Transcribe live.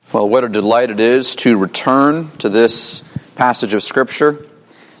Well, what a delight it is to return to this passage of Scripture.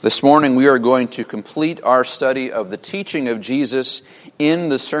 This morning we are going to complete our study of the teaching of Jesus in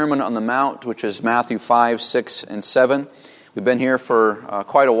the Sermon on the Mount, which is Matthew 5, 6, and 7. We've been here for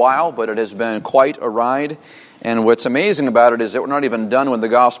quite a while, but it has been quite a ride. And what's amazing about it is that we're not even done with the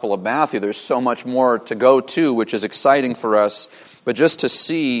Gospel of Matthew. There's so much more to go to, which is exciting for us. But just to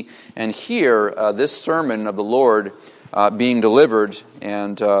see and hear this sermon of the Lord being delivered,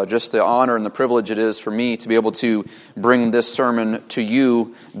 and just the honor and the privilege it is for me to be able to bring this sermon to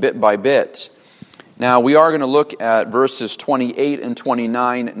you bit by bit. Now, we are going to look at verses 28 and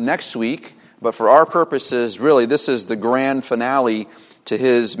 29 next week, but for our purposes, really, this is the grand finale to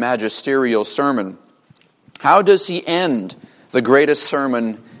his magisterial sermon. How does he end the greatest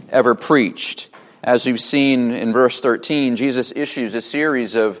sermon ever preached? As we've seen in verse 13, Jesus issues a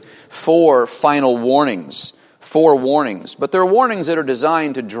series of four final warnings. Four warnings, but they're warnings that are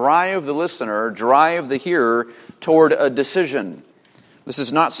designed to drive the listener, drive the hearer toward a decision. This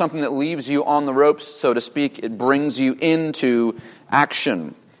is not something that leaves you on the ropes, so to speak. It brings you into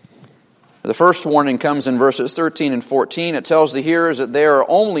action. The first warning comes in verses 13 and 14. It tells the hearers that there are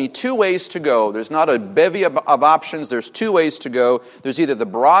only two ways to go. There's not a bevy of options. There's two ways to go. There's either the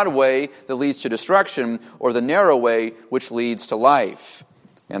broad way that leads to destruction or the narrow way which leads to life.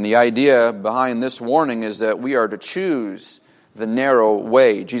 And the idea behind this warning is that we are to choose the narrow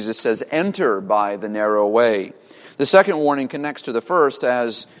way. Jesus says, enter by the narrow way. The second warning connects to the first,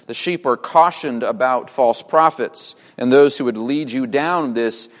 as the sheep are cautioned about false prophets and those who would lead you down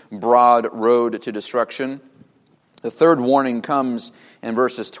this broad road to destruction. The third warning comes in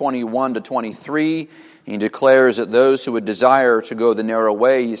verses 21 to 23. He declares that those who would desire to go the narrow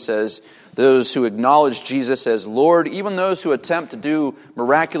way, he says, those who acknowledge Jesus as Lord, even those who attempt to do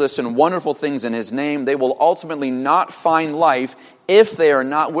miraculous and wonderful things in His name, they will ultimately not find life if they are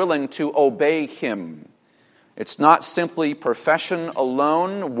not willing to obey Him. It's not simply profession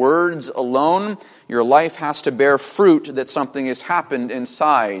alone, words alone. Your life has to bear fruit that something has happened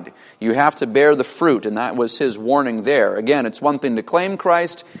inside. You have to bear the fruit, and that was His warning there. Again, it's one thing to claim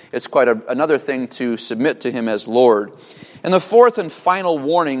Christ. It's quite another thing to submit to Him as Lord. And the fourth and final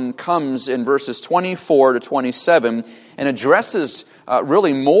warning comes in verses 24 to 27 and addresses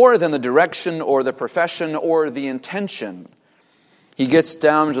really more than the direction or the profession or the intention. He gets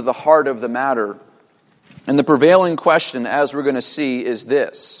down to the heart of the matter. And the prevailing question, as we're going to see, is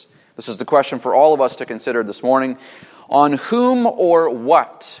this. This is the question for all of us to consider this morning. On whom or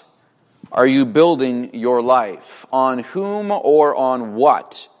what are you building your life? On whom or on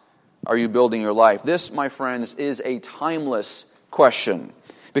what are you building your life? This, my friends, is a timeless question.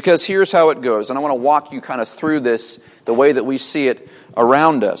 Because here's how it goes. And I want to walk you kind of through this the way that we see it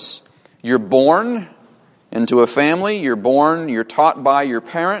around us. You're born into a family. You're taught by your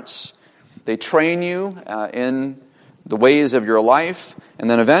parents. They train you in the ways of your life. And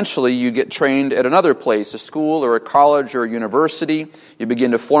then eventually you get trained at another place, a school or a college or a university. You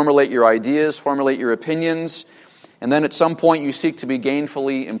begin to formulate your ideas, formulate your opinions. And then at some point you seek to be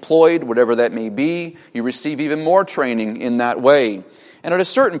gainfully employed, whatever that may be. You receive even more training in that way. And at a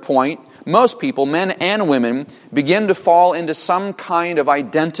certain point, most people, men and women, begin to fall into some kind of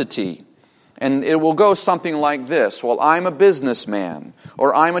identity. And it will go something like this. Well, I'm a businessman,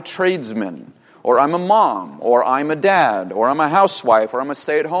 or I'm a tradesman, or I'm a mom, or I'm a dad, or I'm a housewife, or I'm a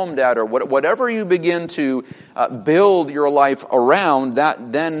stay-at-home dad, or whatever you begin to build your life around,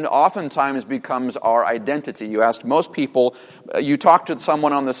 that then oftentimes becomes our identity. You ask most people, you talk to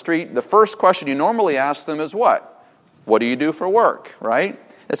someone on the street, the first question you normally ask them is what? What do you do for work, right?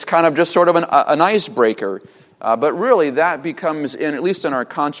 It's kind of just sort of an icebreaker. But really, that becomes, at least in our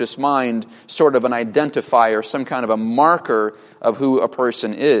conscious mind, sort of an identifier, some kind of a marker of who a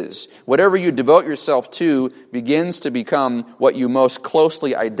person is. Whatever you devote yourself to begins to become what you most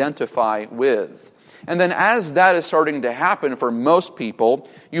closely identify with. And then as that is starting to happen for most people,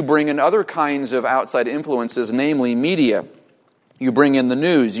 you bring in other kinds of outside influences, namely media. You bring in the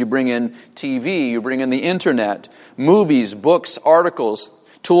news, you bring in TV, you bring in the internet, movies, books, articles,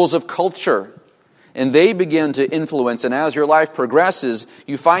 tools of culture. And they begin to influence, and as your life progresses,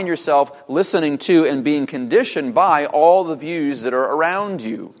 you find yourself listening to and being conditioned by all the views that are around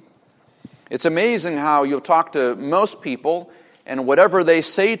you. It's amazing how you'll talk to most people, and whatever they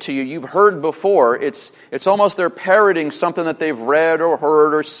say to you, you've heard before. It's almost they're parroting something that they've read or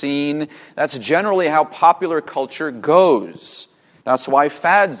heard or seen. That's generally how popular culture goes. That's why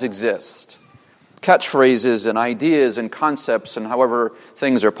fads exist. Catchphrases and ideas and concepts and however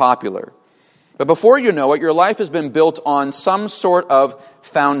things are popular. But before you know it, your life has been built on some sort of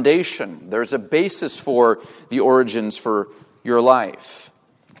foundation. There's a basis for the origins for your life.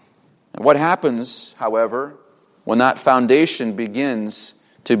 And what happens, however, when that foundation begins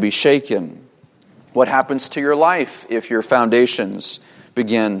to be shaken? What happens to your life if your foundations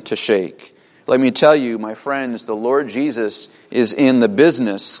begin to shake? Let me tell you, my friends, the Lord Jesus is in the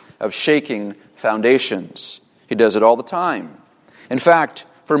business of shaking foundations. He does it all the time. In fact,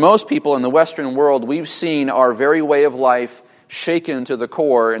 for most people in the Western world, we've seen our very way of life shaken to the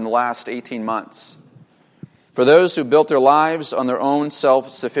core in the last 18 months. For those who built their lives on their own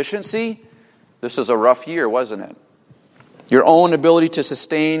self-sufficiency, this is a rough year, wasn't it? Your own ability to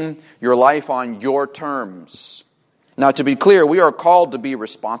sustain your life on your terms. Now, to be clear, we are called to be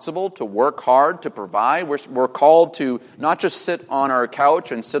responsible, to work hard, to provide. We're called to not just sit on our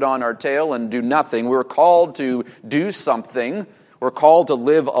couch and sit on our tail and do nothing. We're called to do something. We're called to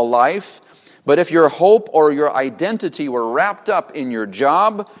live a life. But if your hope or your identity were wrapped up in your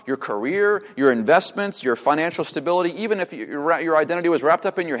job, your career, your investments, your financial stability, even if your identity was wrapped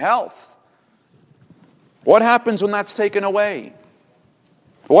up in your health, what happens when that's taken away?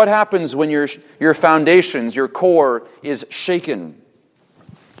 What happens when your foundations, your core is shaken?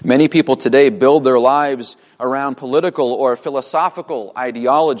 Many people today build their lives around political or philosophical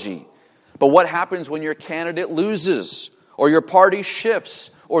ideology. But what happens when your candidate loses, or your party shifts,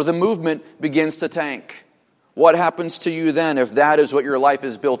 or the movement begins to tank? What happens to you then if that is what your life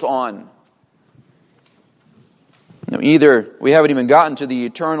is built on? Now, we haven't even gotten to the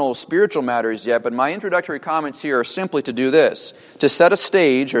eternal spiritual matters yet, but my introductory comments here are simply to do this, to set the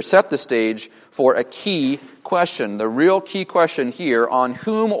stage for a key question, the real key question here: on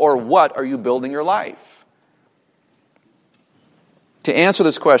whom or what are you building your life? To answer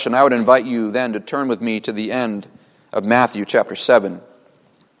this question, I would invite you then to turn with me to the end of Matthew chapter 7.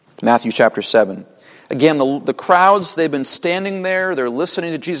 Matthew chapter 7. Again, the crowds, they've been standing there, they're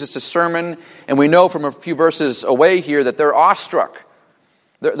listening to Jesus' sermon, and we know from a few verses away here that they're awestruck.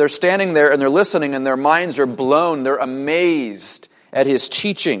 They're standing there and they're listening, and their minds are blown. They're amazed at his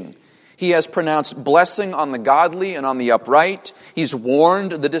teaching. He has pronounced blessing on the godly and on the upright. He's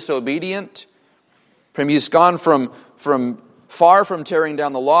warned the disobedient. He's gone from far from tearing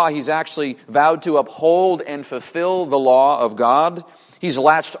down the law, he's actually vowed to uphold and fulfill the law of God. He's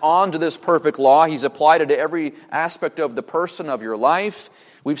latched on to this perfect law. He's applied it to every aspect of the person of your life.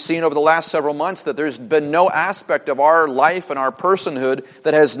 We've seen over the last several months that there's been no aspect of our life and our personhood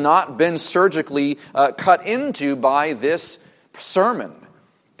that has not been surgically cut into by this sermon.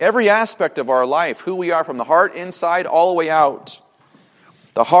 Every aspect of our life, who we are from the heart inside all the way out.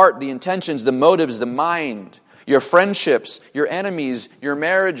 The heart, the intentions, the motives, the mind, your friendships, your enemies, your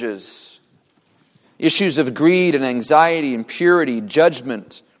marriages. Issues of greed and anxiety and purity,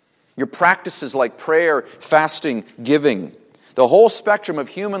 judgment. Your practices like prayer, fasting, giving. The whole spectrum of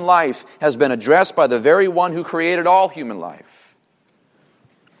human life has been addressed by the very one who created all human life.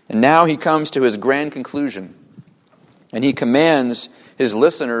 And now he comes to his grand conclusion. And he commands his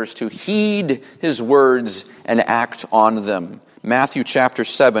listeners to heed his words and act on them. Matthew chapter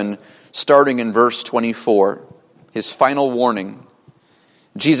 7, starting in verse 24. His final warning.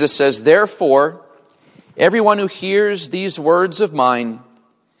 Jesus says, "Therefore, everyone who hears these words of mine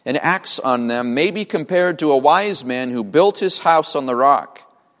and acts on them may be compared to a wise man who built his house on the rock.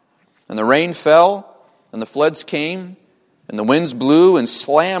 And the rain fell, and the floods came, and the winds blew and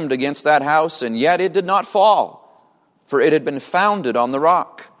slammed against that house, and yet it did not fall, for it had been founded on the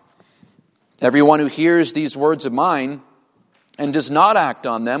rock. Everyone who hears these words of mine and does not act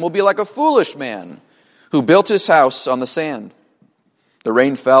on them will be like a foolish man who built his house on the sand. The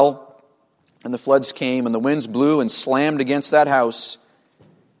rain fell, and the floods came, and the winds blew and slammed against that house,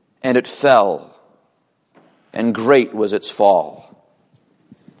 and it fell, and great was its fall."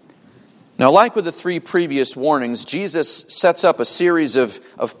 Now, like with the three previous warnings, Jesus sets up a series of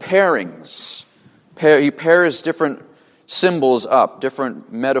pairings. He pairs different symbols up,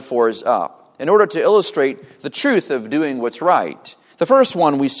 different metaphors up, in order to illustrate the truth of doing what's right. The first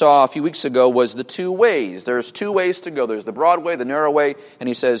one we saw a few weeks ago was the two ways. There's two ways to go. There's the broad way, the narrow way, and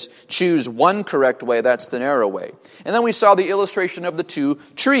he says, choose one correct way, that's the narrow way. And then we saw the illustration of the two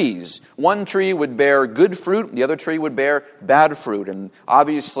trees. One tree would bear good fruit, the other tree would bear bad fruit. And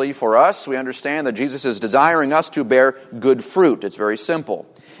obviously for us, we understand that Jesus is desiring us to bear good fruit. It's very simple.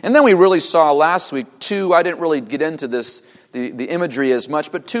 And then we really saw last week I didn't really get into this, the imagery as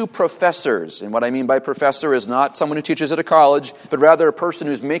much, but two professors. And what I mean by professor is not someone who teaches at a college, but rather a person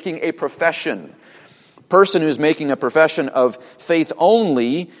who's making a profession. A person who's making a profession of faith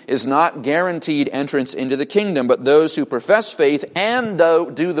only is not guaranteed entrance into the kingdom, but those who profess faith and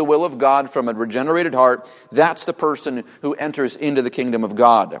do the will of God from a regenerated heart, that's the person who enters into the kingdom of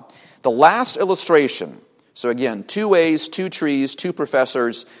God. The last illustration So again, 2 ways, 2 trees, 2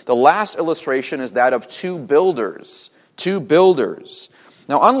 professors. The last illustration is that of 2 builders. 2 builders.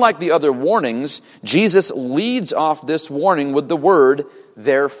 Now, unlike the other warnings, Jesus leads off this warning with the word,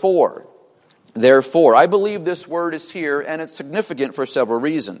 therefore. Therefore. I believe this word is here, and it's significant for several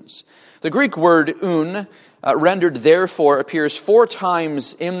reasons. The Greek word rendered therefore, appears 4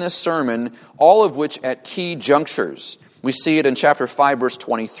 times in this sermon, all of which at key junctures. We see it in chapter 5, verse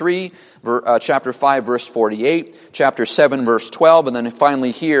 23, chapter 5, verse 48, chapter 7, verse 12, and then finally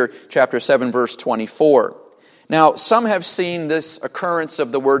here, chapter 7, verse 24. Now, some have seen this occurrence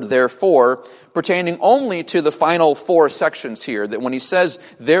of the word therefore pertaining only to the final 4 sections here, that when he says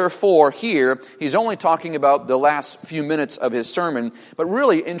therefore here, he's only talking about the last few minutes of his sermon. But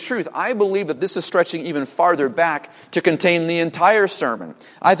really, in truth, I believe that this is stretching even farther back to contain the entire sermon.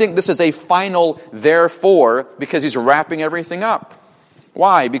 I think this is a final therefore because he's wrapping everything up.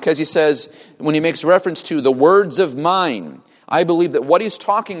 Why? Because he says, when he makes reference to the words of mine, I believe that what he's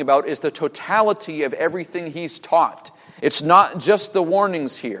talking about is the totality of everything he's taught. It's not just the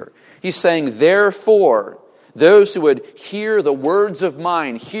warnings here. He's saying, therefore, those who would hear the words of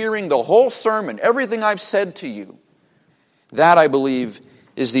mine, hearing the whole sermon, everything I've said to you, that, I believe,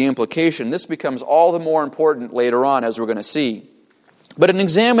 is the implication. This becomes all the more important later on, as we're going to see. But in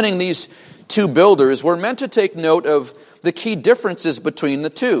examining these 2 builders, we're meant to take note of the key differences between the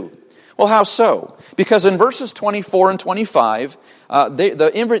 2. Well, how so? Because in verses 24 and 25,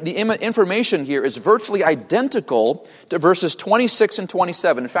 the information here is virtually identical to verses 26 and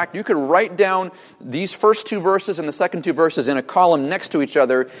 27. In fact, you could write down these first 2 verses and the second 2 verses in a column next to each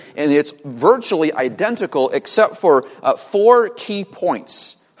other, and it's virtually identical except for 4 key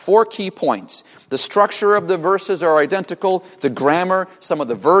points. 4 key points. The structure of the verses are identical, the grammar, some of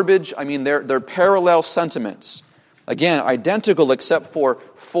the verbiage, they're parallel sentiments. Again, identical except for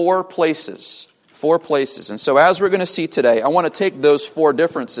 4 places. 4 places. And so as we're going to see today, I want to take those 4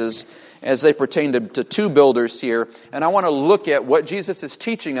 differences as they pertain to 2 builders here, and I want to look at what Jesus is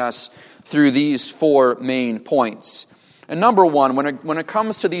teaching us through these 4 main points. And number 1, when it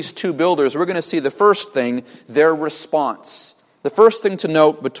comes to these 2 builders, we're going to see the first thing, their response. The first thing to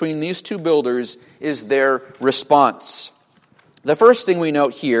note between these 2 builders is their response. The first thing we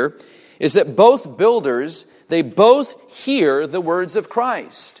note here is that both builders, they both hear the words of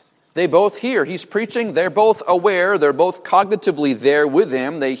Christ. They both hear. He's preaching. They're both aware. They're both cognitively there with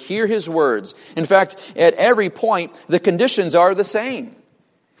him. They hear his words. In fact, at every point, the conditions are the same.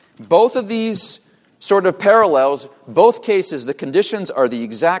 Both of these sort of parallels, both cases, the conditions are the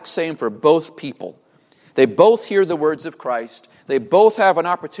exact same for both people. They both hear the words of Christ. They both have an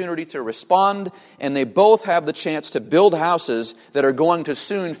opportunity to respond, and they both have the chance to build houses that are going to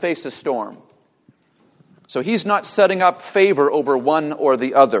soon face a storm. So he's not setting up favor over one or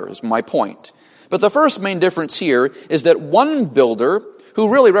the other, is my point. But the first main difference here is that one builder,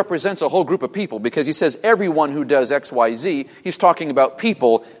 who really represents a whole group of people, because he says everyone who does X, Y, Z, he's talking about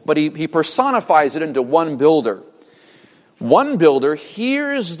people, but he personifies it into one builder. One builder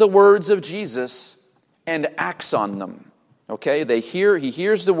hears the words of Jesus and acts on them. Okay, he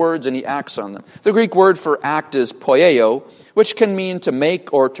hears the words and he acts on them. The Greek word for act is poieo, which can mean to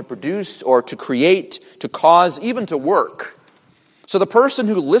make or to produce or to create, to cause, even to work. So the person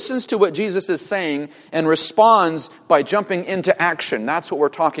who listens to what Jesus is saying and responds by jumping into action, that's what we're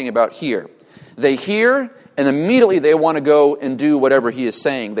talking about here. They hear and immediately they want to go and do whatever he is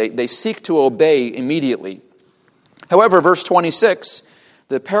saying. They seek to obey immediately. However, verse 26,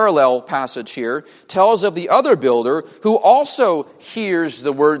 the parallel passage here, tells of the other builder who also hears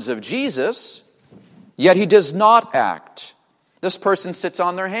the words of Jesus, yet he does not act. This person sits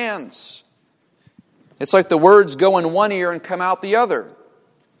on their hands. It's like the words go in one ear and come out the other.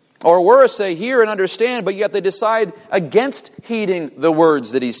 Or worse, they hear and understand, but yet they decide against heeding the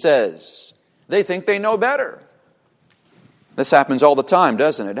words that he says. They think they know better. This happens all the time,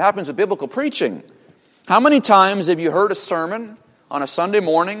 doesn't it? It happens with biblical preaching. How many times have you heard a sermon on a Sunday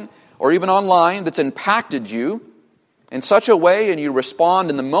morning or even online that's impacted you in such a way, and you respond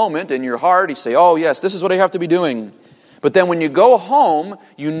in the moment in your heart, you say, oh yes, this is what I have to be doing. But then when you go home,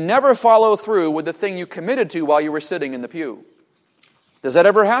 you never follow through with the thing you committed to while you were sitting in the pew. Does that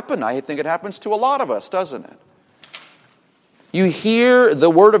ever happen? I think it happens to a lot of us, doesn't it? You hear the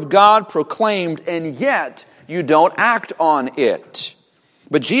Word of God proclaimed, and yet you don't act on it.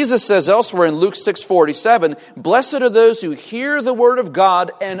 But Jesus says elsewhere in Luke 6:47, blessed are those who hear the Word of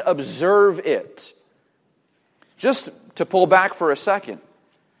God and observe it. Just to pull back for a second.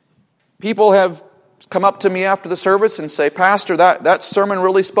 People have come up to me after the service and say, Pastor, that sermon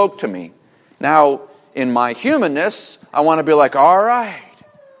really spoke to me. Now, in my humanness, I want to be like, all right,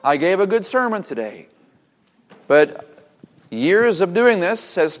 I gave a good sermon today. But years of doing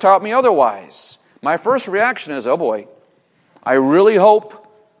this has taught me otherwise. My first reaction is, oh boy, I really hope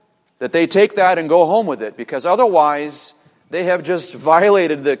that they take that and go home with it, because otherwise they have just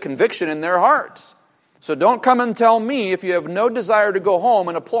violated the conviction in their hearts. So don't come and tell me if you have no desire to go home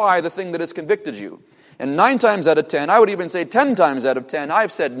and apply the thing that has convicted you. And 9 times out of 10, I would even say 10 times out of 10,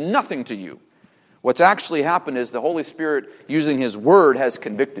 I've said nothing to you. What's actually happened is the Holy Spirit, using His Word, has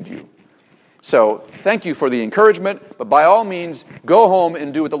convicted you. So thank you for the encouragement, but by all means, go home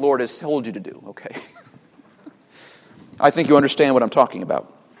and do what the Lord has told you to do, okay? I think you understand what I'm talking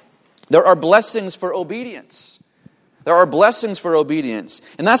about. There are blessings for obedience. There are blessings for obedience.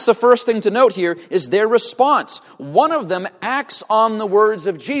 And that's the first thing to note here, is their response. One of them acts on the words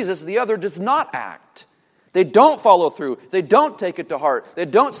of Jesus. The other does not act. They don't follow through. They don't take it to heart. They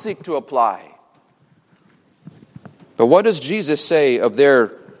don't seek to apply. But what does Jesus say of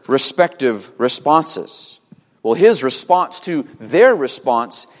their respective responses? Well, His response to their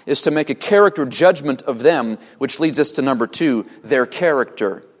response is to make a character judgment of them, which leads us to number 2, their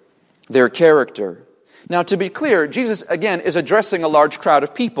character. Their character. Now, to be clear, Jesus, again, is addressing a large crowd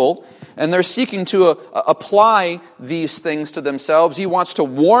of people, and they're seeking to apply these things to themselves. He wants to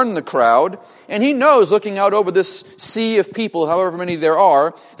warn the crowd, and He knows, looking out over this sea of people, however many there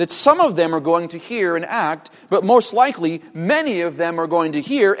are, that some of them are going to hear and act, but most likely, many of them are going to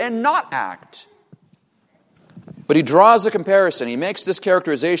hear and not act. But He draws a comparison. He makes this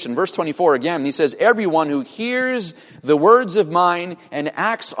characterization. Verse 24 again, He says, everyone who hears the words of mine and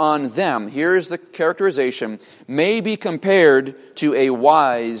acts on them, here's the characterization, may be compared to a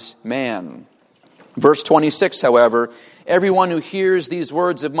wise man. Verse 26, however, everyone who hears these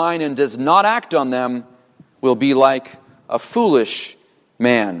words of mine and does not act on them will be like a foolish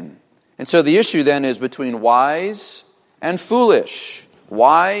man. And so the issue then is between wise and foolish.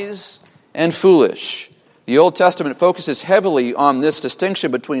 Wise and foolish. The Old Testament focuses heavily on this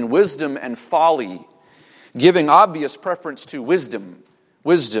distinction between wisdom and folly, giving obvious preference to wisdom.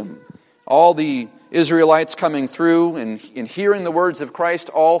 Wisdom. All the Israelites coming through and hearing the words of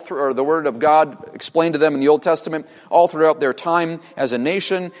Christ, or the Word of God explained to them in the Old Testament, all throughout their time as a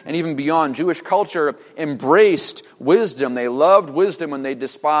nation, and even beyond, Jewish culture embraced wisdom. They loved wisdom and they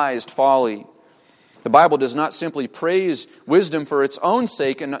despised folly. The Bible does not simply praise wisdom for its own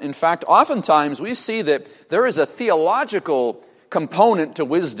sake. And in fact, oftentimes we see that there is a theological component to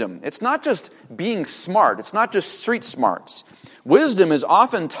wisdom. It's not just being smart. It's not just street smarts. Wisdom is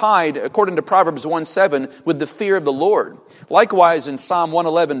often tied, according to Proverbs 1:7, with the fear of the Lord. Likewise, in Psalm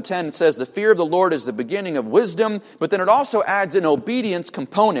 111:10, it says, the fear of the Lord is the beginning of wisdom, but then it also adds an obedience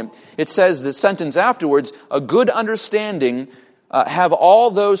component. It says the sentence afterwards, a good understanding have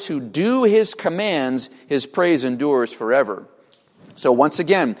all those who do His commands, His praise endures forever. So once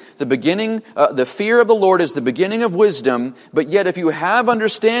again, the fear of the Lord is the beginning of wisdom, but yet if you have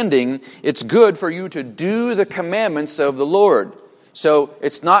understanding, it's good for you to do the commandments of the Lord. So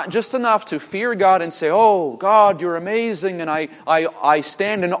it's not just enough to fear God and say, oh, God, you're amazing, and I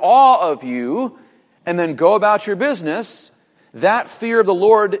stand in awe of you, and then go about your business. That fear of the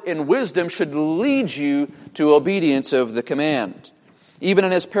Lord in wisdom should lead you to obedience of the command. Even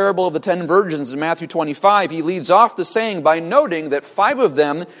in His parable of the 10 virgins in Matthew 25, He leads off the saying by noting that 5 of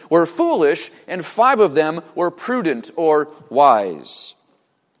them were foolish and 5 of them were prudent or wise.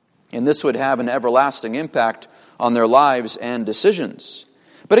 And this would have an everlasting impact on their lives and decisions.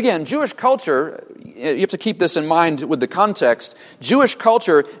 But again, Jewish culture, you have to keep this in mind with the context, Jewish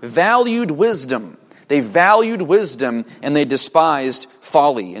culture valued wisdom. They valued wisdom and they despised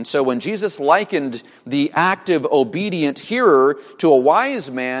folly. And so when Jesus likened the active, obedient hearer to a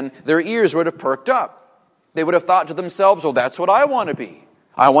wise man, their ears would have perked up. They would have thought to themselves, well, that's what I want to be.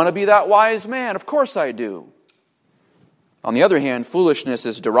 I want to be that wise man. Of course I do. On the other hand, foolishness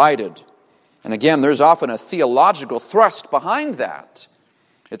is derided. And again, there's often a theological thrust behind that.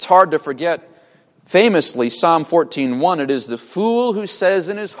 It's hard to forget, famously, Psalm 14:1, it is the fool who says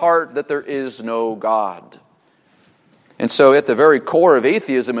in his heart that there is no God. And so at the very core of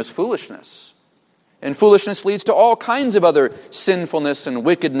atheism is foolishness. And foolishness leads to all kinds of other sinfulness and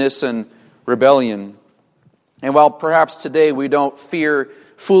wickedness and rebellion. And while perhaps today we don't fear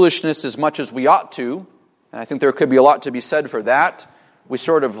foolishness as much as we ought to, and I think there could be a lot to be said for that, we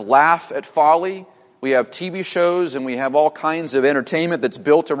sort of laugh at folly. We have TV shows and we have all kinds of entertainment that's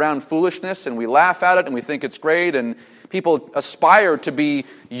built around foolishness, and we laugh at it and we think it's great, and people aspire to be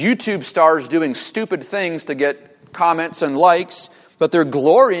YouTube stars doing stupid things to get comments and likes, but they're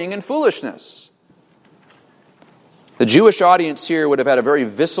glorying in foolishness. The Jewish audience here would have had a very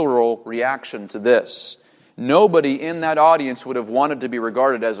visceral reaction to this. Nobody in that audience would have wanted to be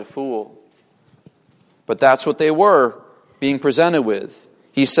regarded as a fool. But that's what they were being presented with.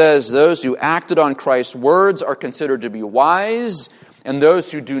 He says those who acted on Christ's words are considered to be wise, and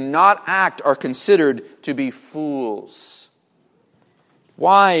those who do not act are considered to be fools.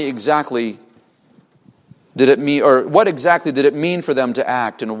 Why exactly did it mean, or what exactly did it mean for them to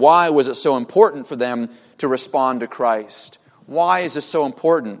act, and why was it so important for them to respond to Christ? Why is this so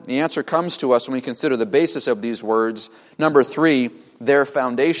important? The answer comes to us when we consider the basis of these words. Number 3, their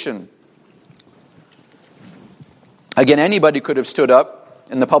foundation. Again, anybody could have stood up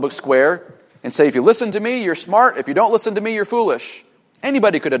in the public square and say, if you listen to me, you're smart. If you don't listen to me, you're foolish.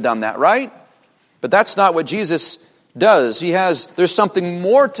 Anybody could have done that, right? But that's not what Jesus does. There's something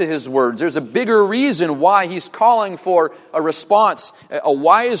more to his words. There's a bigger reason why he's calling for a response, a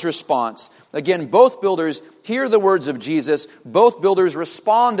wise response. Again, both builders hear the words of Jesus, both builders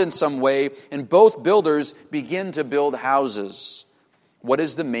respond in some way, and both builders begin to build houses. What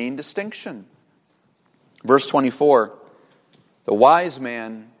is the main distinction? Verse 24, the wise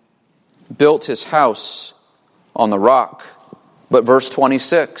man built his house on the rock. But verse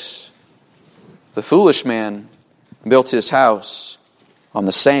 26, the foolish man built his house on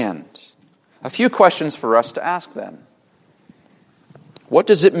the sand. A few questions for us to ask then. What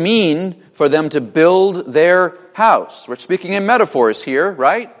does it mean for them to build their house? We're speaking in metaphors here,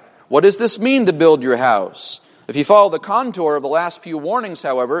 right? What does this mean to build your house? If you follow the contour of the last few warnings,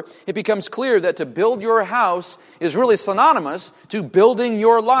 however, it becomes clear that to build your house is really synonymous to building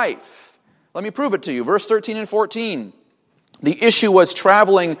your life. Let me prove it to you. Verse 13 and 14. The issue was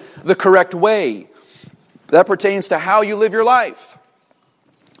traveling the correct way. That pertains to how you live your life.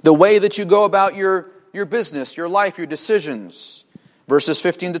 The way that you go about your business, your life, your decisions. Verses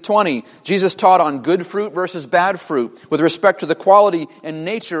 15 to 20, Jesus taught on good fruit versus bad fruit with respect to the quality and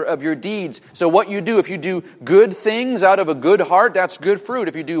nature of your deeds. So what you do, if you do good things out of a good heart, that's good fruit.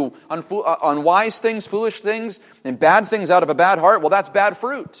 If you do unwise things, foolish things, and bad things out of a bad heart, well, that's bad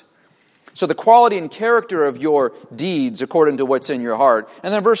fruit. So the quality and character of your deeds according to what's in your heart.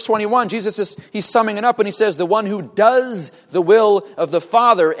 And then verse 21, he's summing it up and he says, the one who does the will of the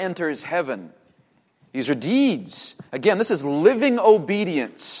Father enters heaven. These are deeds. Again, this is living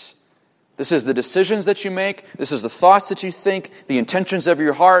obedience. This is the decisions that you make. This is the thoughts that you think, the intentions of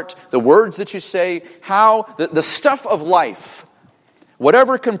your heart, the words that you say, the stuff of life.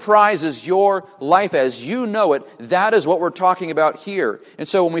 Whatever comprises your life as you know it, that is what we're talking about here. And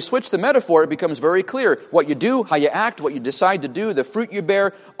so when we switch the metaphor, it becomes very clear. What you do, how you act, what you decide to do, the fruit you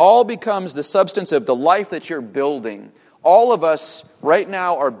bear, all becomes the substance of the life that you're building. All of us right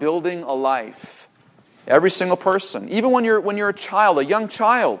now are building a life. Every single person. Even when you're a child, a young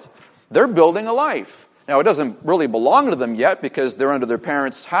child, they're building a life. Now, it doesn't really belong to them yet because they're under their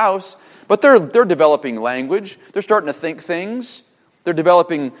parents' house, but they're developing language. They're starting to think things. They're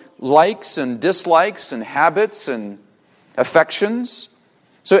developing likes and dislikes and habits and affections.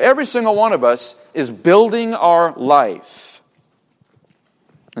 So every single one of us is building our life.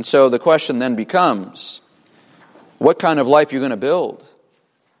 And so the question then becomes, what kind of life are you going to build?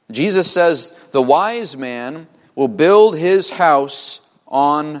 Jesus says the wise man will build his house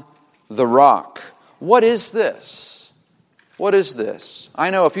on the rock. What is this? What is this? I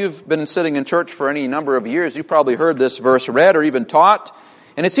know if you've been sitting in church for any number of years, you've probably heard this verse read or even taught.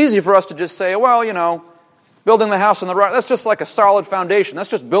 And it's easy for us to just say, well, building the house on the rock, that's just like a solid foundation. That's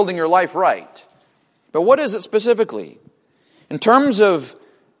just building your life right. But what is it specifically? In terms of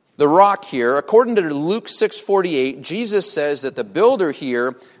the rock here, according to Luke 6:48, Jesus says that the builder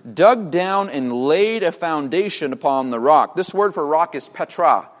here dug down and laid a foundation upon the rock. This word for rock is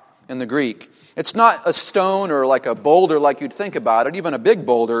petra in the Greek. It's not a stone or like a boulder like you'd think about it, even a big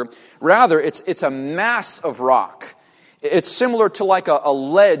boulder. Rather, it's a mass of rock. It's similar to like a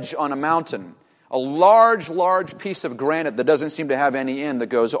ledge on a mountain. A large piece of granite that doesn't seem to have any end that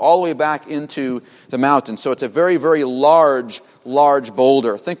goes all the way back into the mountain. So it's a very, very large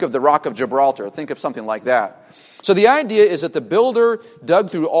boulder. Think of the Rock of Gibraltar. Think of something like that. So the idea is that the builder dug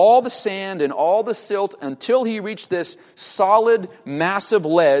through all the sand and all the silt until he reached this solid, massive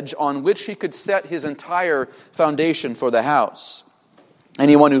ledge on which he could set his entire foundation for the house.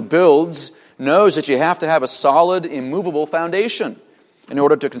 Anyone who builds knows that you have to have a solid, immovable foundation in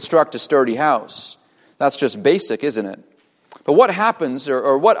order to construct a sturdy house. That's just basic, isn't it? But what happens,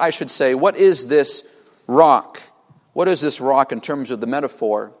 or what I should say, what is this rock? What is this rock in terms of the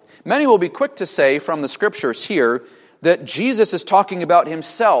metaphor? Many will be quick to say from the scriptures here that Jesus is talking about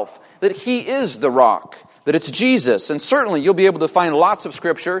himself, that he is the rock, that it's Jesus. And certainly you'll be able to find lots of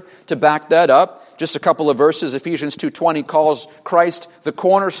Scripture to back that up. Just a couple of verses. Ephesians 2:20 calls Christ the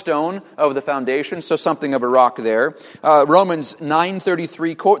cornerstone of the foundation, so something of a rock there. Romans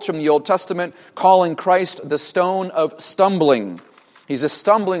 9:33 quotes from the Old Testament calling Christ the stone of stumbling. He's a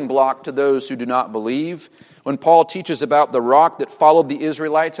stumbling block to those who do not believe. When Paul teaches about the rock that followed the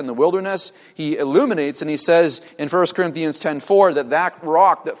Israelites in the wilderness, he illuminates and he says in 1 Corinthians 10:4 that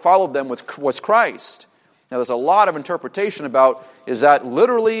rock that followed them was Christ. Now there's a lot of interpretation about, is that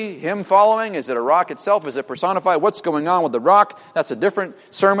literally him following? Is it a rock itself? Is it personified? What's going on with the rock? That's a different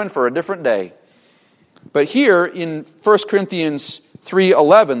sermon for a different day. But here in 1 Corinthians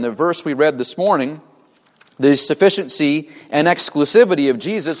 3:11, the verse we read this morning, the sufficiency and exclusivity of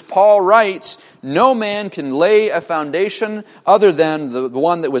Jesus, Paul writes, no man can lay a foundation other than the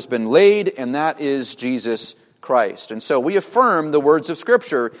one that was been laid, and that is Jesus Christ. And so we affirm the words of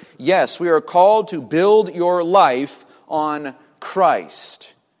Scripture. Yes, we are called to build your life on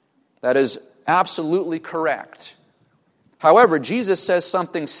Christ. That is absolutely correct. However, Jesus says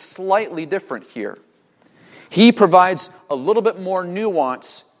something slightly different here. He provides a little bit more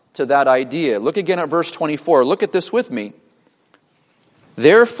nuance to that idea. Look again at verse 24. Look at this with me.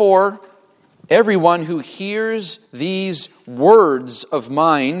 Therefore, everyone who hears these words of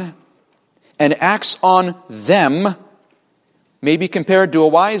mine and acts on them may be compared to a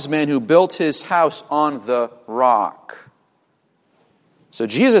wise man who built his house on the rock. So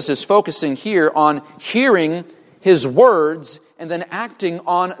Jesus is focusing here on hearing his words and then acting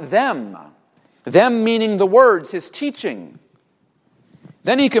on them. Them meaning the words, his teaching.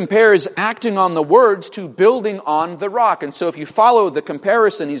 Then he compares acting on the words to building on the rock. And so if you follow the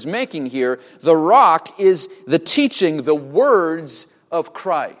comparison he's making here, the rock is the teaching, the words of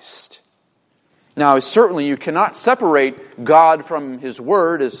Christ. Now, certainly you cannot separate God from His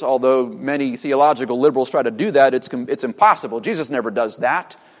Word, although many theological liberals try to do that, it's impossible. Jesus never does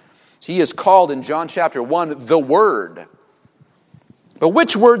that. He is called in John chapter 1, the Word. But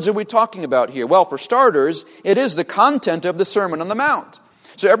which words are we talking about here? Well, for starters, it is the content of the Sermon on the Mount.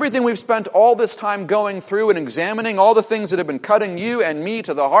 So everything we've spent all this time going through and examining, all the things that have been cutting you and me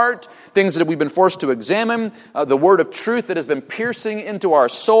to the heart, things that we've been forced to examine, the word of truth that has been piercing into our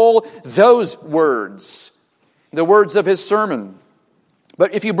soul, those words, the words of His sermon.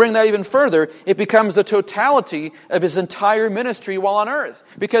 But if you bring that even further, it becomes the totality of His entire ministry while on earth.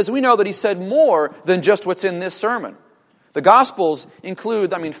 Because we know that He said more than just what's in this sermon. The Gospels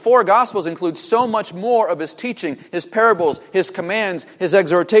include, 4 Gospels include so much more of His teaching, His parables, His commands, His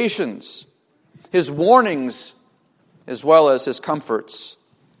exhortations, His warnings, as well as His comforts.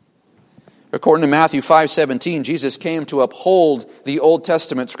 According to Matthew 5:17, Jesus came to uphold the Old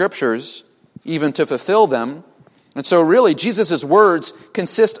Testament Scriptures, even to fulfill them. And so really, Jesus' words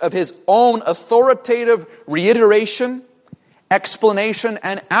consist of His own authoritative reiteration, explanation,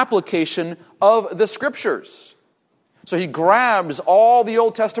 and application of the Scriptures. So He grabs all the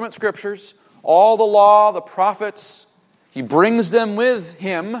Old Testament Scriptures, all the law, the prophets, He brings them with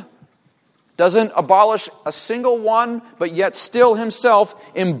Him, doesn't abolish a single one, but yet still Himself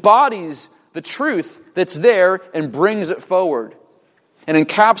embodies the truth that's there and brings it forward and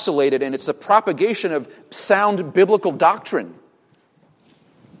encapsulates it, and it's the propagation of sound biblical doctrine.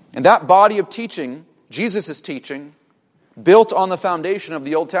 And that body of teaching, Jesus' teaching, built on the foundation of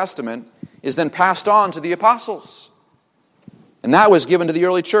the Old Testament, is then passed on to the apostles. And that was given to the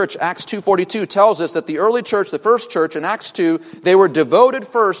early church. Acts 2:42 tells us that the early church, the first church in Acts 2, they were devoted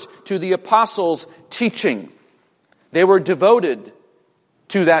first to the apostles' teaching. They were devoted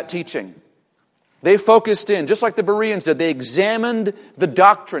to that teaching. They focused in, just like the Bereans did, they examined the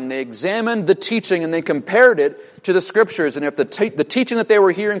doctrine, they examined the teaching, and they compared it to the Scriptures. And if the teaching that they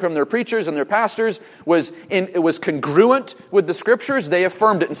were hearing from their preachers and their pastors was congruent with the Scriptures, they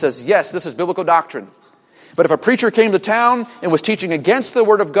affirmed it and says, yes, this is biblical doctrine. But if a preacher came to town and was teaching against the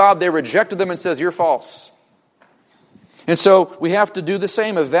Word of God, they rejected them and says, you're false. And so we have to do the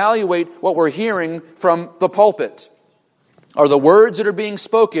same, evaluate what we're hearing from the pulpit. Are the words that are being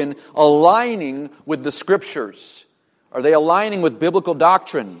spoken aligning with the Scriptures? Are they aligning with biblical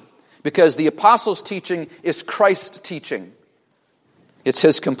doctrine? Because the apostles' teaching is Christ's teaching. It's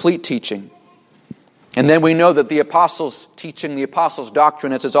His complete teaching. And then we know that the apostles' teaching, the apostles'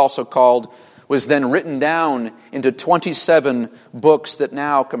 doctrine, as it's also called, was then written down into 27 books that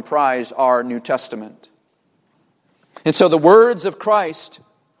now comprise our New Testament. And so the words of Christ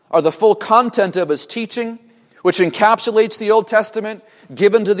are the full content of His teaching, which encapsulates the Old Testament,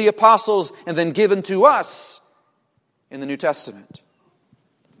 given to the apostles, and then given to us in the New Testament.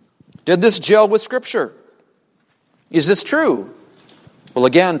 Did this gel with Scripture? Is this true? Well,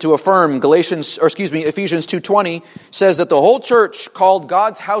 again, to affirm, Ephesians 2:20 says that the whole church, called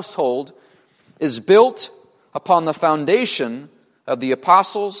God's household, is built upon the foundation of the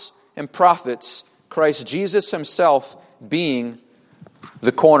apostles and prophets, Christ Jesus himself being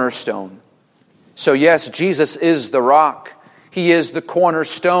the cornerstone. So yes, Jesus is the rock. He is the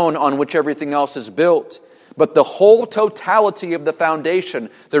cornerstone on which everything else is built. But the whole totality of the foundation,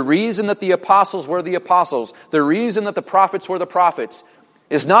 the reason that the apostles were the apostles, the reason that the prophets were the prophets,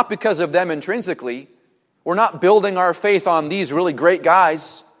 is not because of them intrinsically. We're not building our faith on these really great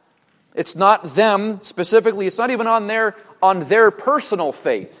guys. It's not them specifically. It's not even on their personal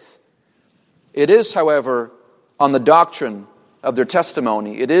faith. It is, however, on the doctrine of their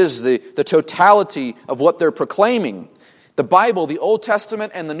testimony. It is the totality of what they're proclaiming. The Bible, the Old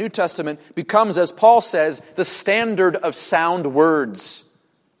Testament and the New Testament, becomes, as Paul says, the standard of sound words.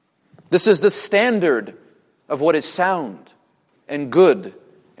 This is the standard of what is sound and good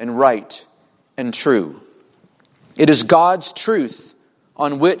and right and true. It is God's truth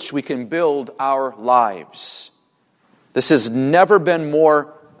on which we can build our lives. This has never been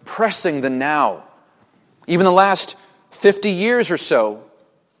more pressing than now. Even the last 50 years or so,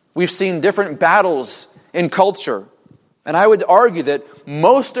 we've seen different battles in culture. And I would argue that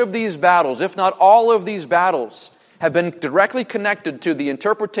most of these battles, if not all of these battles, have been directly connected to the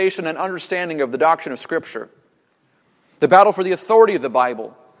interpretation and understanding of the doctrine of Scripture. The battle for the authority of the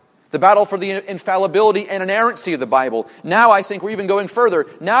Bible. The battle for the infallibility and inerrancy of the Bible. Now I think we're even going further.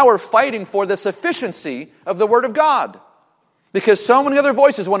 Now we're fighting for the sufficiency of the Word of God. Because so many other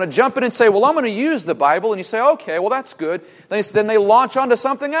voices want to jump in and say, well, I'm going to use the Bible. And you say, okay, well, that's good. Then they launch onto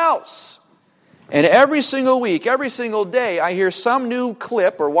something else. And every single week, every single day, I hear some new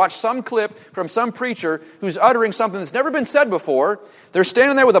clip or watch some clip from some preacher who's uttering something that's never been said before. They're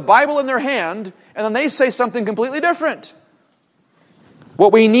standing there with a Bible in their hand, and then they say something completely different.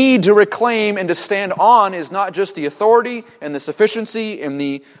 What we need to reclaim and to stand on is not just the authority and the sufficiency and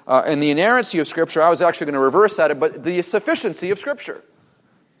the inerrancy of Scripture. I was actually going to reverse that, but the sufficiency of Scripture.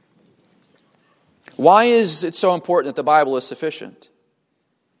 Why is it so important that the Bible is sufficient?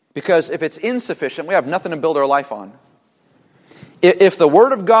 Because if it's insufficient, we have nothing to build our life on. If the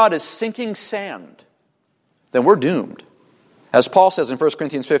Word of God is sinking sand, then we're doomed. As Paul says in 1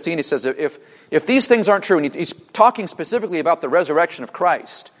 Corinthians 15, he says, if these things aren't true, and he's talking specifically about the resurrection of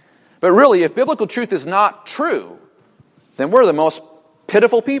Christ, but really, if biblical truth is not true, then we're the most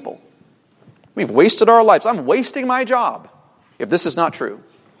pitiful people. We've wasted our lives. I'm wasting my job if this is not true.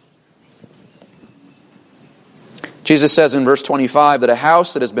 Jesus says in verse 25 that a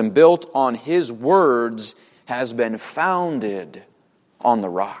house that has been built on His words has been founded on the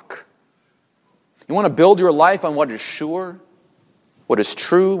rock. You want to build your life on what is sure, what is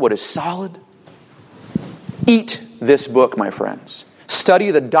true, what is solid? Eat this book, my friends. Study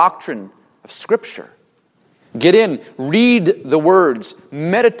the doctrine of Scripture. Get in, read the words,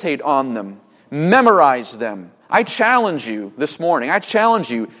 meditate on them, memorize them. I challenge you this morning,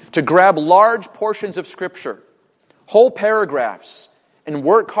 to grab large portions of Scripture, whole paragraphs, and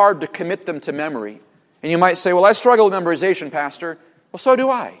work hard to commit them to memory. And you might say, well, I struggle with memorization, Pastor. Well, so do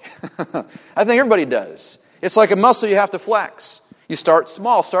I. I think everybody does. It's like a muscle you have to flex. You start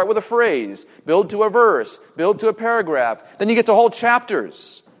small, start with a phrase, build to a verse, build to a paragraph. Then you get to whole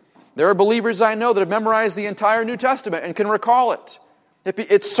chapters. There are believers I know that have memorized the entire New Testament and can recall it.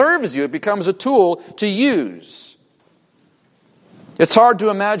 It serves you. It becomes a tool to use. It's hard to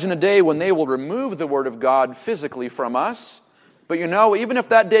imagine a day when they will remove the Word of God physically from us. But you know, even if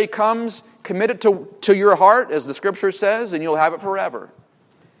that day comes, commit it to your heart, as the Scripture says, and you'll have it forever.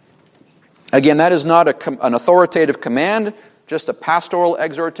 Again, that is not an authoritative command, just a pastoral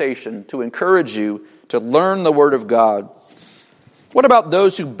exhortation to encourage you to learn the Word of God. What about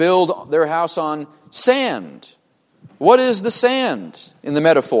those who build their house on sand? What is the sand in the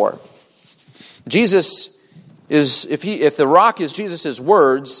metaphor? Jesus is, if the rock is Jesus'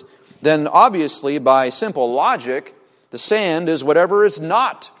 words, then obviously by simple logic, the sand is whatever is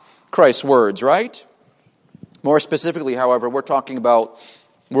not Christ's words, right? More specifically, however, we're talking about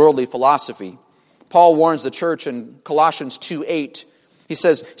worldly philosophy. Paul warns the church in Colossians 2:8. He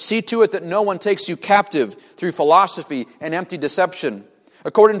says, "See to it that no one takes you captive through philosophy and empty deception,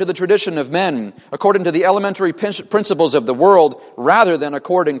 according to the tradition of men, according to the elementary principles of the world, rather than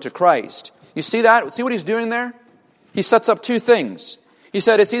according to Christ." You see that? See what he's doing there? He sets up two things. He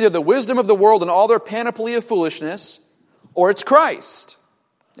said it's either the wisdom of the world and all their panoply of foolishness, or it's Christ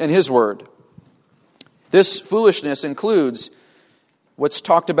and His Word. This foolishness includes what's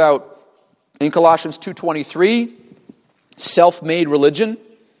talked about in Colossians 2:23, self-made religion.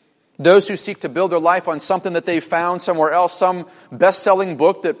 Those who seek to build their life on something that they found somewhere else, some best-selling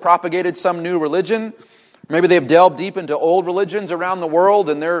book that propagated some new religion. Maybe they've delved deep into old religions around the world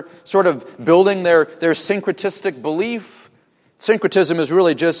and they're sort of building their syncretistic belief. Syncretism is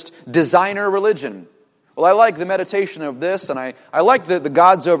really just designer religion. Well, I like the meditation of this, and I like the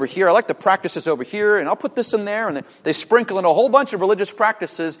gods over here. I like the practices over here, and I'll put this in there. And they sprinkle in a whole bunch of religious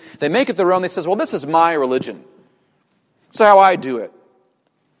practices. They make it their own. They say, well, this is my religion. This is how I do it.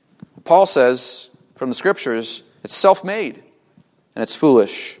 Paul says from the Scriptures, it's self-made, and it's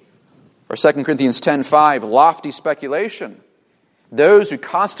foolish. Or 2 Corinthians 10:5, lofty speculation. Those who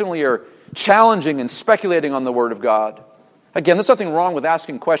constantly are challenging and speculating on the Word of God. Again, there's nothing wrong with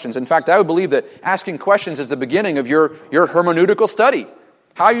asking questions. In fact, I would believe that asking questions is the beginning of your hermeneutical study.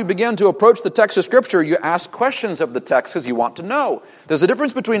 How you begin to approach the text of Scripture, you ask questions of the text because you want to know. There's a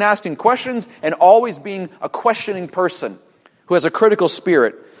difference between asking questions and always being a questioning person who has a critical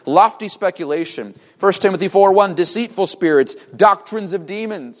spirit. Lofty speculation. 1 Timothy 4:1, deceitful spirits, doctrines of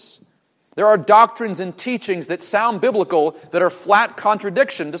demons. There are doctrines and teachings that sound biblical that are flat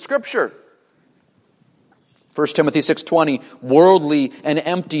contradiction to Scripture. 1 Timothy 6:20, worldly and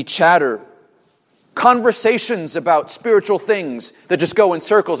empty chatter. Conversations about spiritual things that just go in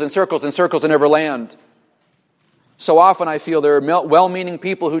circles and circles and circles and never land. So often I feel there are well-meaning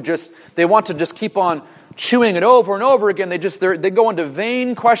people who they want to just keep on chewing it over and over again. They go into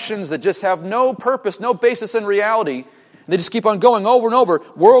vain questions that just have no purpose, no basis in reality. They just keep on going over and over.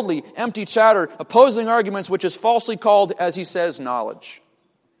 Worldly, empty chatter, opposing arguments, which is falsely called, as he says, knowledge.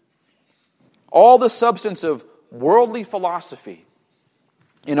 All the substance of worldly philosophy.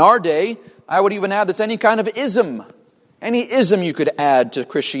 In our day, I would even add that's any kind of ism. Any ism you could add to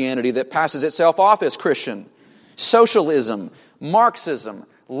Christianity that passes itself off as Christian. Socialism, Marxism,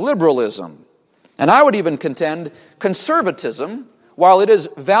 liberalism. And I would even contend conservatism, while it is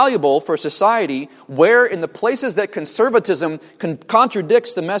valuable for society, where in the places that conservatism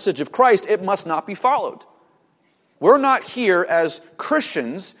contradicts the message of Christ, it must not be followed. We're not here as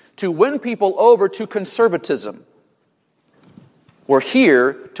Christians to win people over to conservatism. We're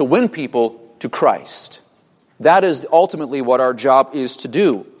here to win people to Christ. That is ultimately what our job is to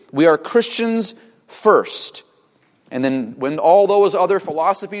do. We are Christians first. And then when those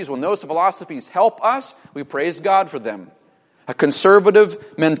philosophies help us, we praise God for them. A conservative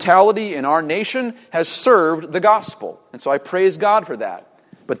mentality in our nation has served the gospel. And so I praise God for that.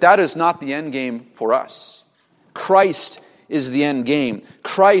 But that is not the end game for us. Christ is the end game.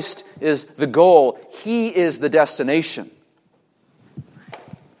 Christ is the goal. He is the destination.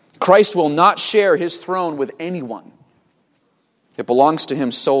 Christ will not share his throne with anyone. It belongs to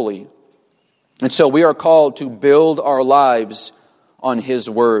him solely. And so we are called to build our lives on his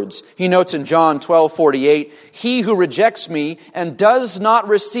words. He notes in John 12:48, he who rejects me and does not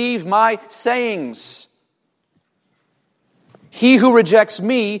receive my sayings. He who rejects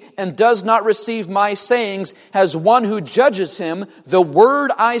me and does not receive my sayings has one who judges him. The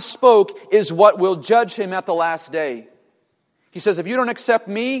word I spoke is what will judge him at the last day. He says, if you don't accept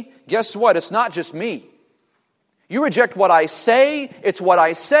me, guess what? It's not just me. You reject what I say, it's what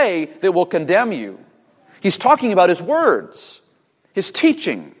I say that will condemn you. He's talking about his words, his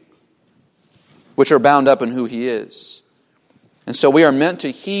teaching, which are bound up in who he is. And so we are meant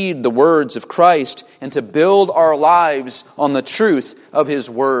to heed the words of Christ and to build our lives on the truth of his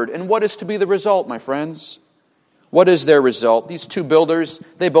word. And what is to be the result, my friends? What is their result? These two builders,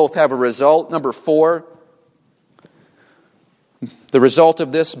 they both have a result. Number 4, the result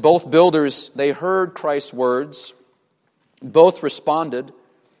of this, both builders, they heard Christ's words, both responded,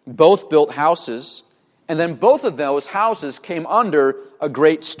 both built houses, and then both of those houses came under a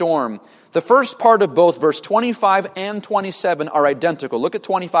great storm. The first part of both verse 25 and 27 are identical. Look at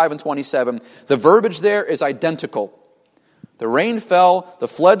 25 and 27. The verbiage there is identical. The rain fell, the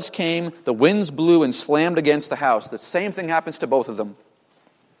floods came, the winds blew and slammed against the house. The same thing happens to both of them.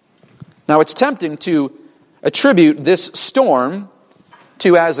 Now it's tempting to attribute this storm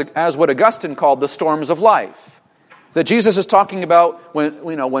to as what Augustine called the storms of life. That Jesus is talking about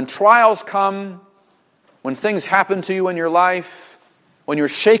when trials come, when things happen to you in your life, when you're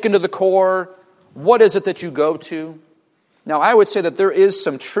shaken to the core, what is it that you go to? Now, I would say that there is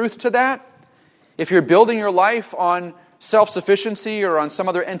some truth to that. If you're building your life on self-sufficiency or on some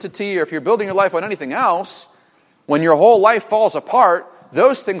other entity, or if you're building your life on anything else, when your whole life falls apart,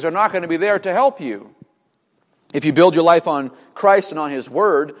 those things are not going to be there to help you. If you build your life on Christ and on his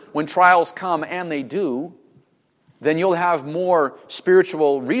word, when trials come, and they do, then you'll have more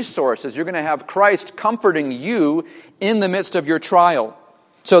spiritual resources. You're going to have Christ comforting you in the midst of your trial.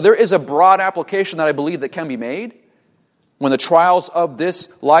 So there is a broad application that I believe that can be made. when the trials of this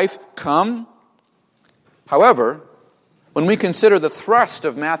life come. However, when we consider the thrust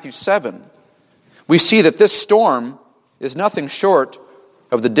of Matthew 7, we see that this storm is nothing short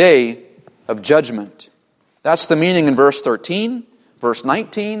of the day of judgment. That's the meaning in verse 13, verse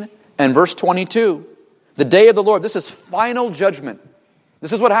 19, and verse 22. The day of the Lord. This is final judgment.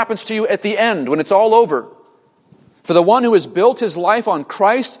 This is what happens to you at the end, when it's all over. For the one who has built his life on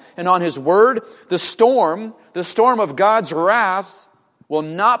Christ and on His Word, the storm of God's wrath will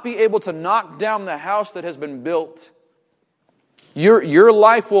not be able to knock down the house that has been built. Your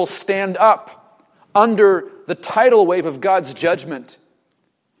life will stand up under the tidal wave of God's judgment.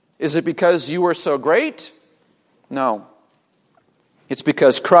 Is it because you were so great? No. It's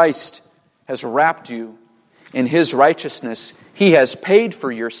because Christ has wrapped you in His righteousness. He has paid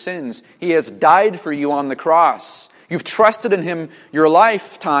for your sins. He has died for you on the cross. You've trusted in Him your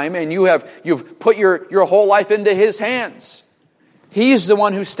lifetime, and you've put your whole life into His hands. He's the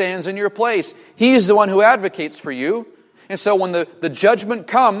one who stands in your place. He's the one who advocates for you. And so when the judgment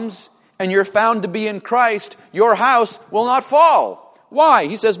comes and you're found to be in Christ, your house will not fall. Why?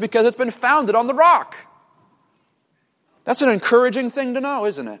 He says, because it's been founded on the rock. That's an encouraging thing to know,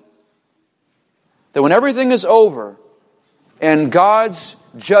 isn't it? That when everything is over and God's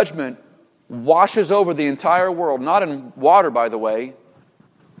judgment washes over the entire world, not in water, by the way.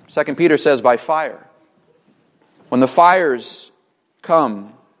 2 Peter says by fire. When the fires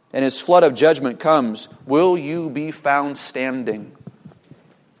come and His flood of judgment comes, will you be found standing?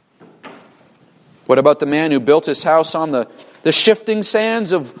 What about the man who built his house on the shifting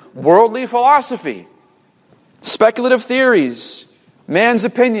sands of worldly philosophy, speculative theories, man's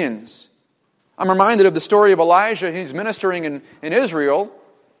opinions? I'm reminded of the story of Elijah. He's ministering in Israel,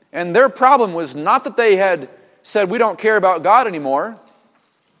 and their problem was not that they had said, we don't care about God anymore.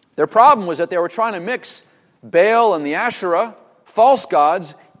 Their problem was that they were trying to mix Baal and the Asherah, false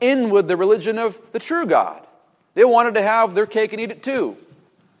gods, in with the religion of the true God. They wanted to have their cake and eat it too.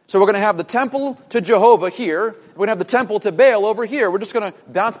 So we're going to have the temple to Jehovah here. We're going to have the temple to Baal over here. We're just going to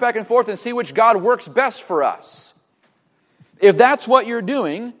bounce back and forth and see which God works best for us. If that's what you're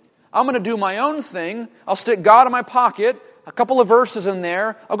doing, I'm going to do my own thing. I'll stick God in my pocket, a couple of verses in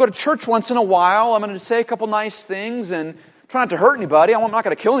there. I'll go to church once in a while. I'm going to say a couple nice things and try not to hurt anybody. I'm not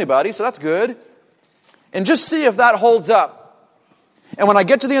going to kill anybody, so that's good. And just see if that holds up. And when I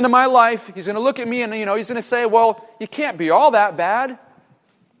get to the end of my life, He's going to look at me and He's going to say, well, you can't be all that bad.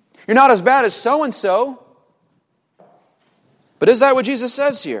 You're not as bad as so-and-so. But is that what Jesus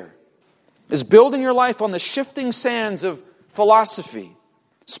says here? Is building your life on the shifting sands of philosophy,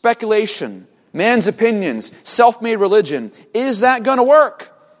 speculation, man's opinions, self-made religion, is that going to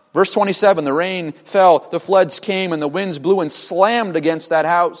work? Verse 27, the rain fell, the floods came, and the winds blew and slammed against that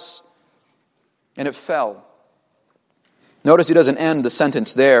house. And it fell. Notice He doesn't end the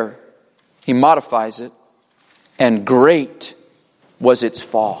sentence there. He modifies it. And great was its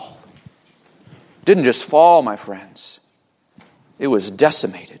fall. It didn't just fall, my friends. It was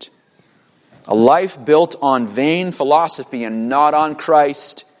decimated. A life built on vain philosophy and not on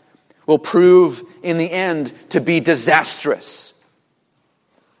Christ will prove in the end to be disastrous.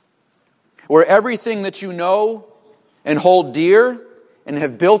 Where everything that you know and hold dear and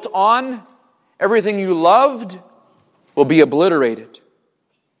have built on, everything you loved, will be obliterated.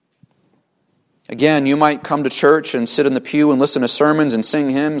 Again, you might come to church and sit in the pew and listen to sermons and sing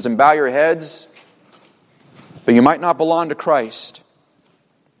hymns and bow your heads, but you might not belong to Christ.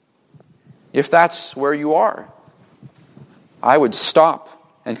 If that's where you are, I would stop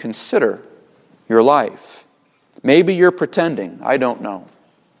and consider your life. Maybe you're pretending. I don't know.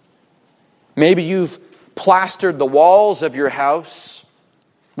 Maybe you've plastered the walls of your house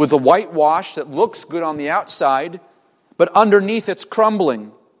with a whitewash that looks good on the outside, but underneath it's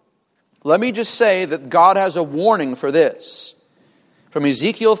crumbling. Let me just say that God has a warning for this. From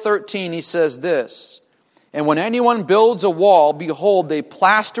Ezekiel 13, He says this, "And when anyone builds a wall, behold, they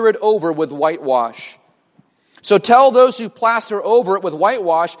plaster it over with whitewash. So tell those who plaster over it with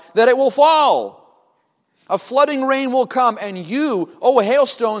whitewash that it will fall. A flooding rain will come, and you, O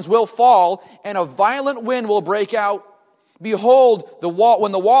hailstones, will fall, and a violent wind will break out. Behold,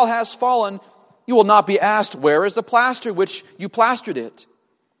 when the wall has fallen, you will not be asked, where is the plaster which you plastered it?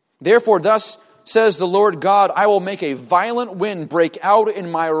 Therefore, thus says the Lord God, I will make a violent wind break out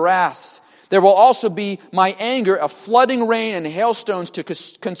in my wrath. There will also be my anger, a flooding rain and hailstones to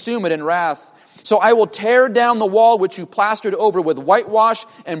consume it in wrath. So I will tear down the wall which you plastered over with whitewash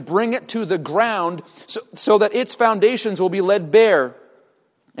and bring it to the ground so that its foundations will be laid bare.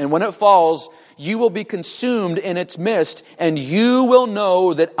 And when it falls, you will be consumed in its midst, and you will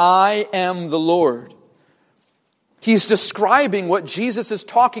know that I am the Lord." He's describing what Jesus is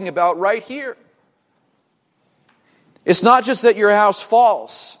talking about right here. It's not just that your house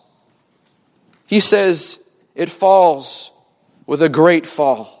falls. He says it falls with a great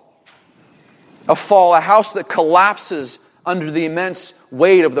fall. A fall, a house that collapses under the immense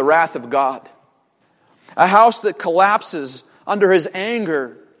weight of the wrath of God. A house that collapses under His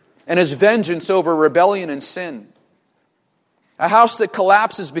anger and His vengeance over rebellion and sin. A house that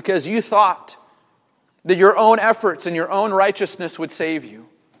collapses because you thought that your own efforts and your own righteousness would save you.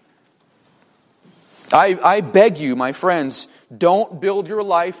 I beg you, my friends, don't build your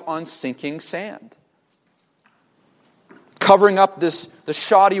life on sinking sand. Covering up the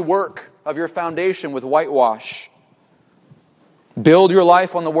shoddy work of your foundation with whitewash. Build your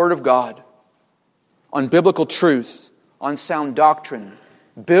life on the Word of God, on biblical truth, on sound doctrine.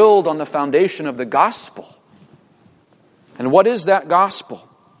 Build on the foundation of the gospel. And what is that gospel?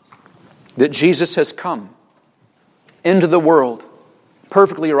 That Jesus has come into the world,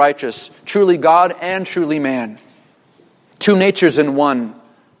 perfectly righteous, truly God and truly man, two natures in one,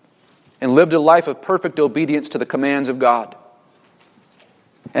 and lived a life of perfect obedience to the commands of God.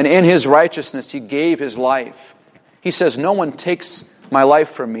 And in His righteousness, He gave His life. He says, no one takes my life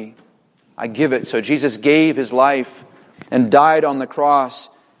from me. I give it. So Jesus gave His life and died on the cross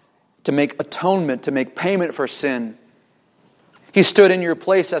to make atonement, to make payment for sin. He stood in your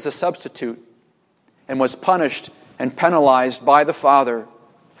place as a substitute and was punished and penalized by the Father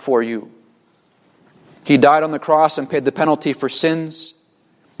for you. He died on the cross and paid the penalty for sins.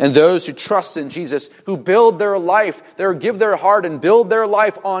 And those who trust in Jesus, who build their life, give their heart and build their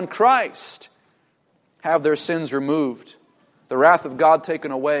life on Christ, have their sins removed, the wrath of God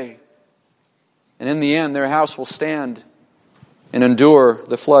taken away. And in the end, their house will stand and endure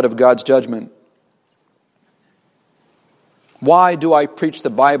the flood of God's judgment. Why do I preach the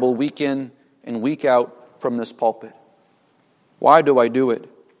Bible week in and week out from this pulpit? Why do I do it?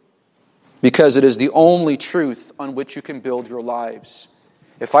 Because it is the only truth on which you can build your lives.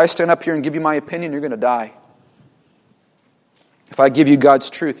 If I stand up here and give you my opinion, you're going to die. If I give you God's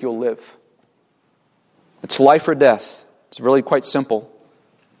truth, you'll live. It's life or death. It's really quite simple.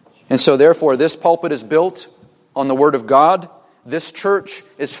 And so therefore, this pulpit is built on the Word of God. This church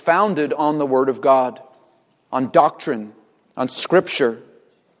is founded on the Word of God, on doctrine, on Scripture.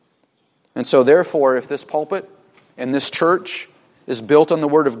 And so therefore, if this pulpit and this church is built on the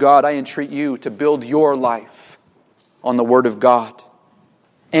Word of God, I entreat you to build your life on the Word of God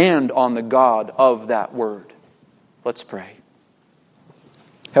and on the God of that Word. Let's pray.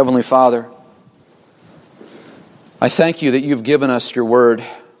 Heavenly Father, I thank you that you've given us your Word,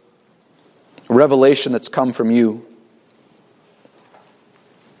 a revelation that's come from you.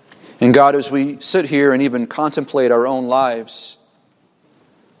 And God, as we sit here and even contemplate our own lives,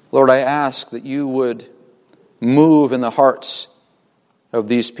 Lord, I ask that you would move in the hearts of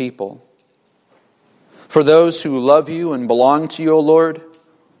these people. For those who love you and belong to you, O Lord,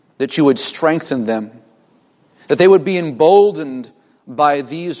 that you would strengthen them, that they would be emboldened by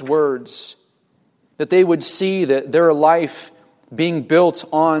these words, that they would see that their life being built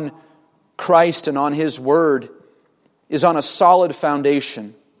on Christ and on His Word is on a solid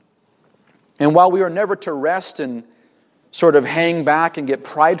foundation. And while we are never to rest and sort of hang back and get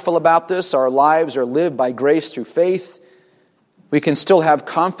prideful about this, our lives are lived by grace through faith, we can still have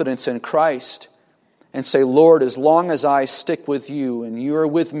confidence in Christ and say, Lord, as long as I stick with you and you are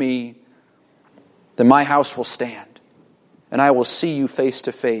with me, then my house will stand and I will see you face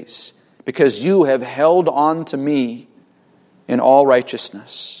to face because you have held on to me in all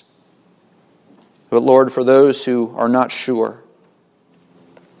righteousness. But Lord, for those who are not sure,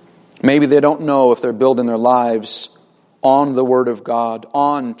 maybe they don't know if they're building their lives on the Word of God,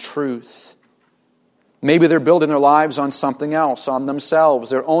 on truth. Maybe they're building their lives on something else, on themselves,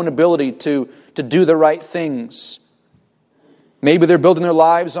 their own ability to do the right things. Maybe they're building their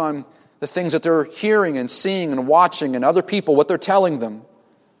lives on the things that they're hearing and seeing and watching and other people, what they're telling them.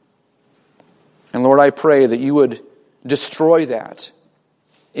 And Lord, I pray that you would destroy that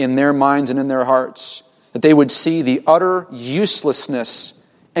in their minds and in their hearts, that they would see the utter uselessness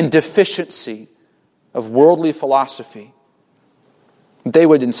and deficiency of worldly philosophy. They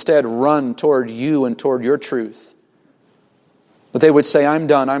would instead run toward you and toward your truth. But they would say, I'm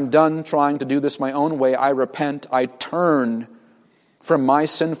done trying to do this my own way. I repent, I turn from my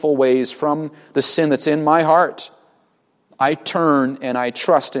sinful ways, from the sin that's in my heart. I turn and I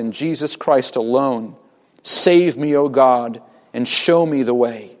trust in Jesus Christ alone. Save me, O God, and show me the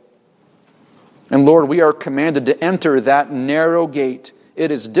way. And Lord, we are commanded to enter that narrow gate. It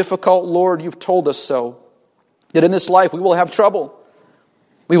is difficult, Lord, you've told us so. That in this life we will have trouble.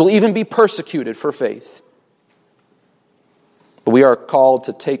 We will even be persecuted for faith. But we are called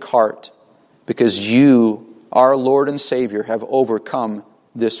to take heart because you, our Lord and Savior, have overcome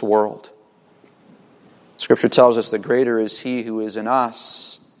this world. Scripture tells us that greater is He who is in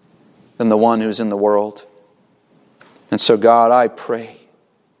us than the one who is in the world. And so, God, I pray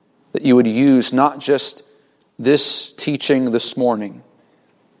that you would use not just this teaching this morning,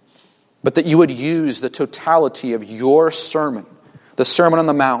 but that you would use the totality of your sermon, the Sermon on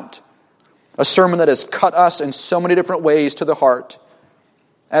the Mount, a sermon that has cut us in so many different ways to the heart,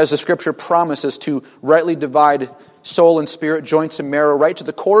 as the Scripture promises to rightly divide soul and spirit, joints and marrow, right to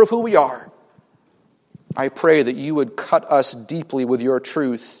the core of who we are. I pray that you would cut us deeply with your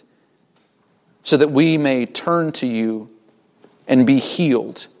truth so that we may turn to you and be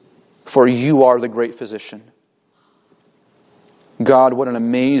healed, for you are the great physician. God, what an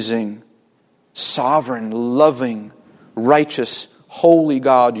amazing, sovereign, loving, righteous, holy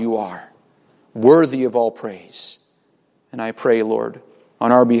God you are, worthy of all praise. And I pray, Lord,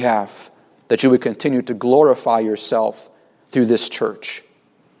 on our behalf, that you would continue to glorify yourself through this church.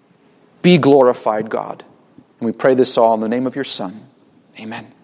 Be glorified, God. And we pray this all in the name of your Son. Amen.